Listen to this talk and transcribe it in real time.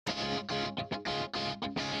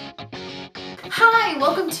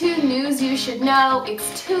welcome to News You Should Know.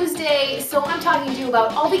 It's Tuesday, so I'm talking to you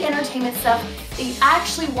about all the entertainment stuff that you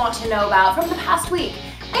actually want to know about from the past week.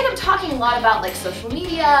 I end up talking a lot about like social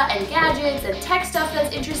media and gadgets and tech stuff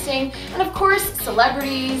that's interesting, and of course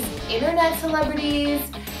celebrities,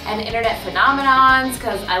 and internet phenomenons,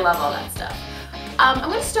 because I love all that stuff. I'm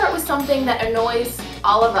going to start with something that annoys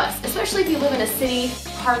all of us, especially if you live in a city: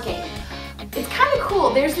 parking. It's kind of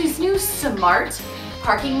cool. There's these new smart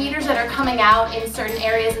parking meters that are coming out in certain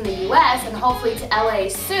areas in the US and hopefully to LA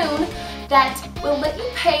soon that will let you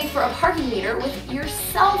pay for a parking meter with your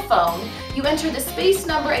cell phone. You enter the space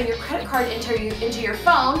number and your credit card into your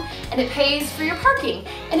phone and it pays for your parking.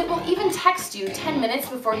 And it will even text you 10 minutes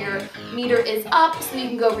before your meter is up so you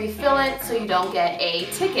can go refill it so you don't get a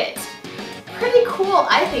ticket. Pretty cool,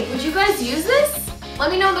 I think. Would you guys use this? Let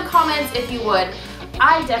me know in the comments if you would.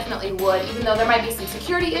 I definitely would, even though there might be some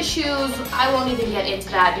security issues. I won't even get into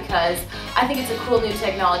that because I think it's a cool new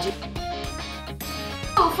technology.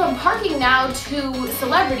 So from parking now to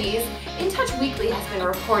celebrities, In Touch Weekly has been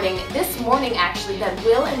reporting this morning actually that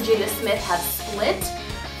Will and Jada Smith have split,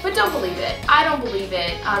 but don't believe it. I don't believe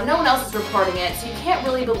it. No one else is reporting it, so you can't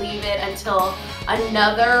really believe it until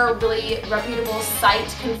another really reputable site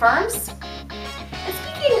confirms. And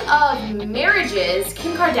speaking of marriages,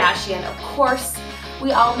 Kim Kardashian, of course,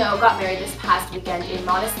 we all know, got married this past weekend in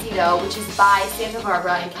Montecito, which is by Santa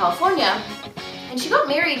Barbara in California. And she got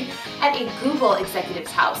married at a Google executive's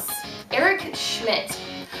house, Eric Schmidt.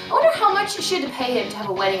 I wonder how much she had to pay him to have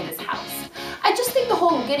a wedding in his house. I just think the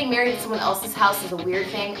whole getting married at someone else's house is a weird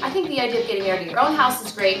thing. I think the idea of getting married at your own house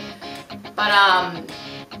is great, but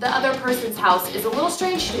the other person's house is a little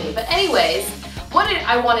strange to me. But anyways, what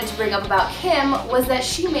I wanted to bring up about Kim was that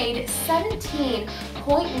she made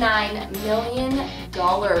 $17.9 million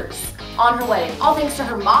on her wedding. All thanks to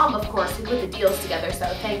her mom, of course, who put the deals together, so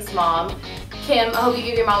thanks, Mom. Kim, I hope you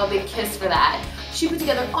give your mom a big kiss for that. She put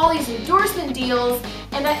together all these endorsement deals,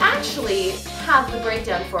 and I actually have the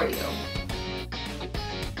breakdown for you.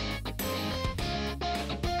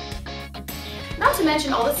 Not to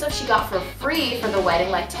mention all the stuff she got for free for the wedding,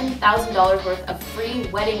 like $10,000 worth of free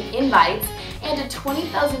wedding invites, and a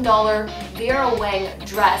 $20,000 Vera Wang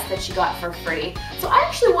dress that she got for free. So I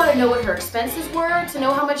actually want to know what her expenses were to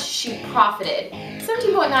know how much she profited.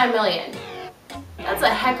 $17.9 million. That's a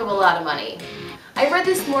heck of a lot of money. I read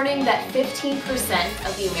this morning that 15%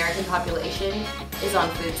 of the American population is on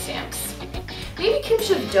food stamps. Maybe Kim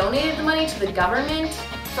should have donated the money to the government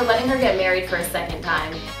for letting her get married for a second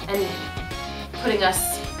time and putting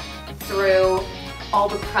us through all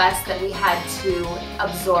the press that we had to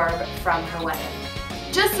absorb from her wedding.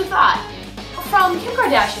 Just a thought. From Kim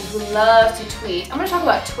Kardashian, who loves to tweet, I'm going to talk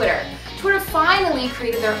about Twitter. Twitter finally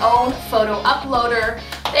created their own photo uploader.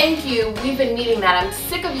 Thank you, we've been needing that. I'm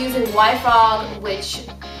sick of using YFrog, which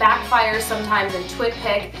backfires sometimes, in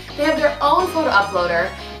TwitPic. They have their own photo uploader,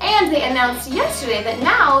 and they announced yesterday that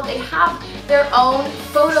now they have their own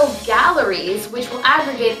photo galleries, which will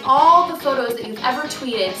aggregate all the photos that you've ever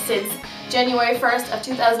tweeted since January 1st of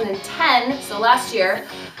 2010, so last year,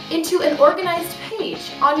 into an organized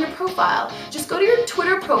page on your profile. Just go to your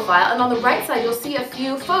Twitter profile, and on the right side you'll see a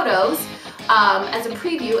few photos as a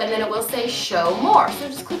preview, and then it will say show more. So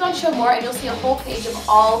just click on show more and you'll see a whole page of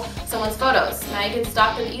all someone's photos. Now you can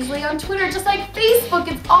stalk them easily on Twitter, just like Facebook.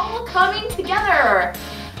 It's all coming together.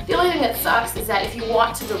 The only thing that sucks is that if you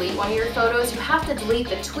want to delete one of your photos, you have to delete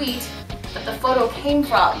the tweet that the photo came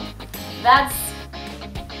from. That's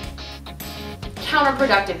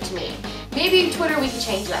counterproductive to me. Maybe Twitter, we can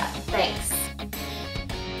change that. Thanks.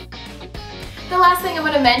 The last thing I'm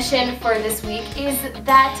going to mention for this week is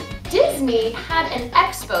that Disney had an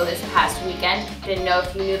expo this past weekend. Didn't know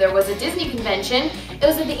if you knew there was a Disney convention. It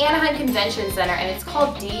was at the Anaheim Convention Center, and it's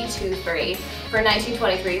called D23 for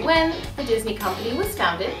 1923, when the Disney company was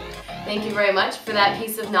founded. Thank you very much for that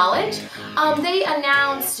piece of knowledge. They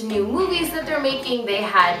announced new movies that they're making. They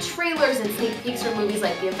had trailers and sneak peeks for movies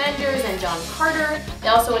like The Avengers and John Carter. They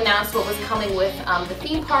also announced what was coming with the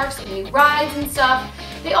theme parks, new rides and stuff.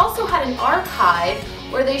 They also had an archive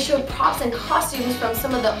where they showed props and costumes from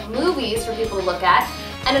some of the movies for people to look at.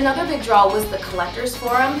 And another big draw was the Collectors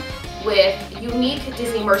Forum with unique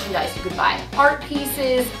Disney merchandise you could buy. Art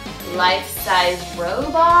pieces, life-size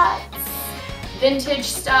robots, vintage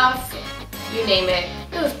stuff, you name it,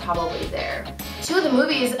 it was probably there. Two of the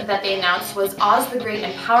movies that they announced was Oz the Great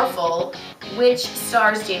and Powerful, which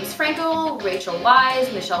stars James Franco, Rachel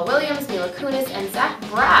Weisz, Michelle Williams, Mila Kunis, and Zach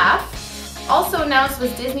Braff. Also announced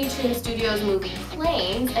was Disney Toon Studios movie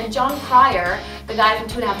Planes, and John Cryer, the guy from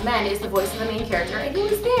 2.5 Men, is the voice of the main character, and he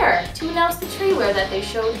was there to announce the trailer that they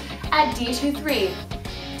showed at D23.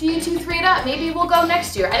 D23 it up. Maybe we'll go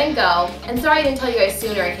next year. I didn't go. And sorry I didn't tell you guys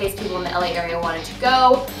sooner in case people in the LA area wanted to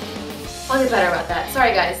go. I'll get better about that.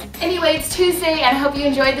 Sorry guys. Anyway, it's Tuesday and I hope you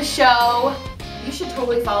enjoyed the show. You should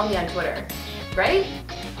totally follow me on Twitter, right?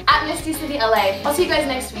 @MistyCityLA. I'll see you guys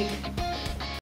next week.